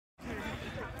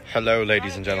Hello,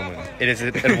 ladies and gentlemen. It is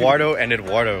Eduardo and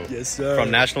Eduardo yes, sir.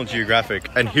 From National Geographic.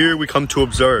 And here we come to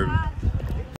observe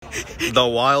the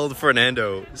wild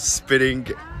Fernando spitting.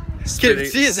 Can't even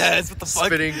see his ass. What the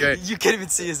fuck? You can't even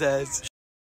see his ass.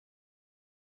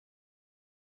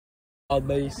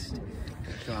 Base.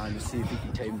 Trying to see if he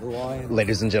can tame the lion.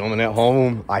 Ladies and gentlemen at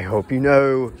home, I hope you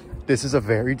know this is a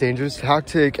very dangerous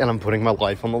tactic, and I'm putting my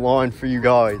life on the line for you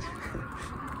guys.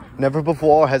 Never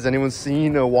before has anyone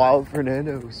seen a wild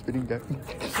Fernando spitting down.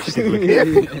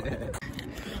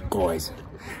 Guys,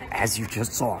 as you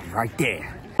just saw right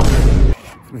there,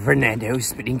 Fernando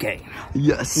spitting game.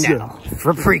 Yes, sir. Now,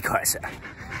 for precursor,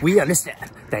 we understand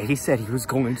that he said he was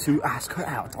going to ask her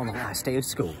out on the last day of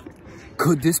school.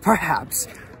 Could this perhaps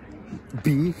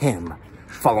be him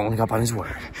following up on his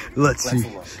word? Let's see.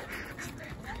 Look.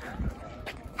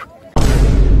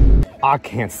 I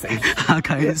can't see. I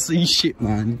can't see shit,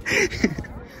 man.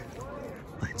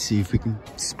 Let's see if we can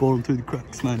spot him through the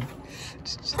cracks, man.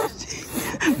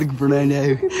 Look at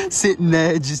Fernando sitting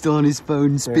there just on his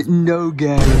phone, spitting no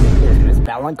game. His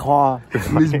balance car.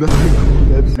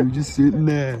 Absolutely just sitting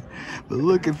there. But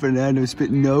look at Fernando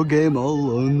spitting no game, all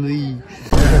lonely.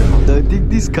 Don't think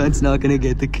this cunt's not gonna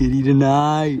get the kitty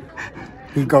tonight.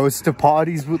 He goes to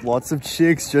parties with lots of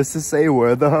chicks just to say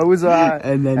where the hoes are at.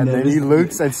 And then he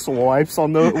looks and swipes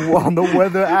on the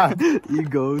weather app. He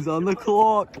goes on the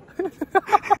clock.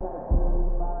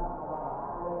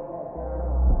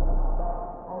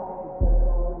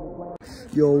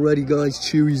 Yo, already guys,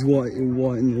 Chewy's white in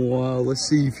the wild. Let's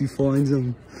see if he finds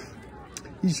them.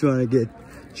 He's trying to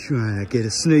get a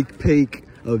sneak peek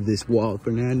of this wild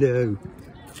Fernando.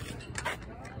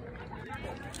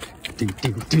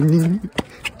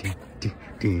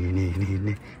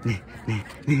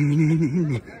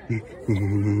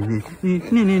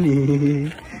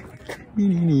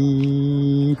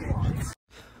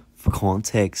 For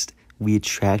context, we had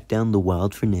tracked down the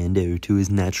wild Fernando to his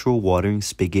natural watering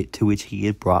spigot to which he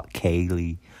had brought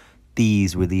Kaylee.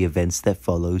 These were the events that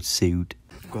followed suit.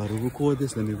 Gotta record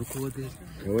this, let me record this.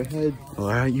 Go ahead.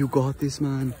 Alright, you got this,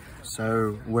 man.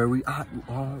 So, where we at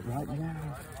right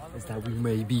now is that we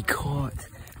may be caught.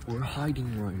 We're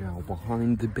hiding right now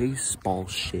behind the baseball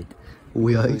shit.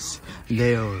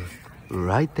 They are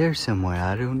right there somewhere,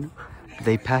 I don't know.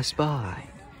 They passed by.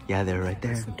 Yeah, they're right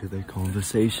there. Listen to their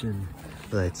conversation.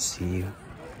 Let's see.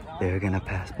 They're gonna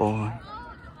pass by.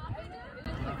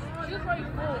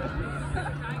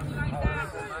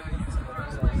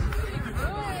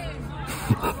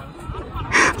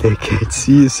 They can't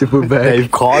see us if we're back.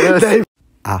 They've caught us.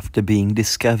 After being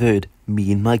discovered,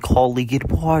 me and my colleague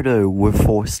Eduardo were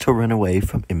forced to run away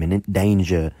from imminent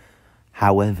danger.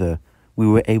 However, we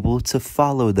were able to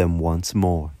follow them once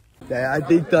more. I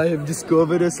think they have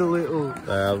discovered us a little.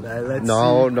 No,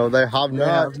 they have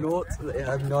not. They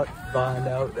have not found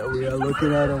out that we are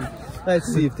looking at them.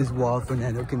 Let's see if this wild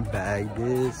Fernando can bag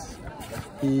this.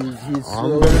 I'm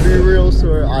gonna be real,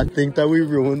 sir. I think that we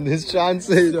ruined his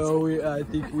chances. I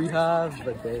think we have,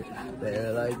 but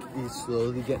they're like, he's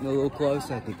slowly getting a little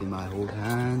closer. I think they might hold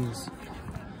hands.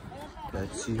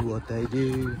 Let's see what they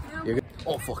do.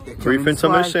 Oh fuck! Brief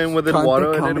intermission with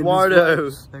Eduardo and Eduardo.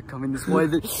 They're coming this way.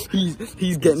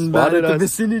 He's getting mad at the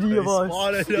vicinity of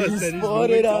us. He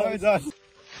spotted us.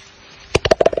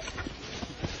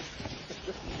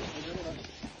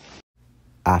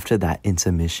 After that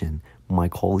intermission, my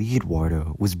colleague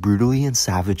Eduardo was brutally and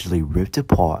savagely ripped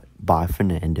apart by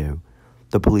Fernando.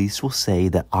 The police will say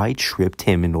that I tripped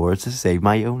him in order to save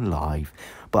my own life,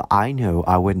 but I know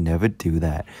I would never do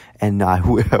that, and I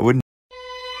would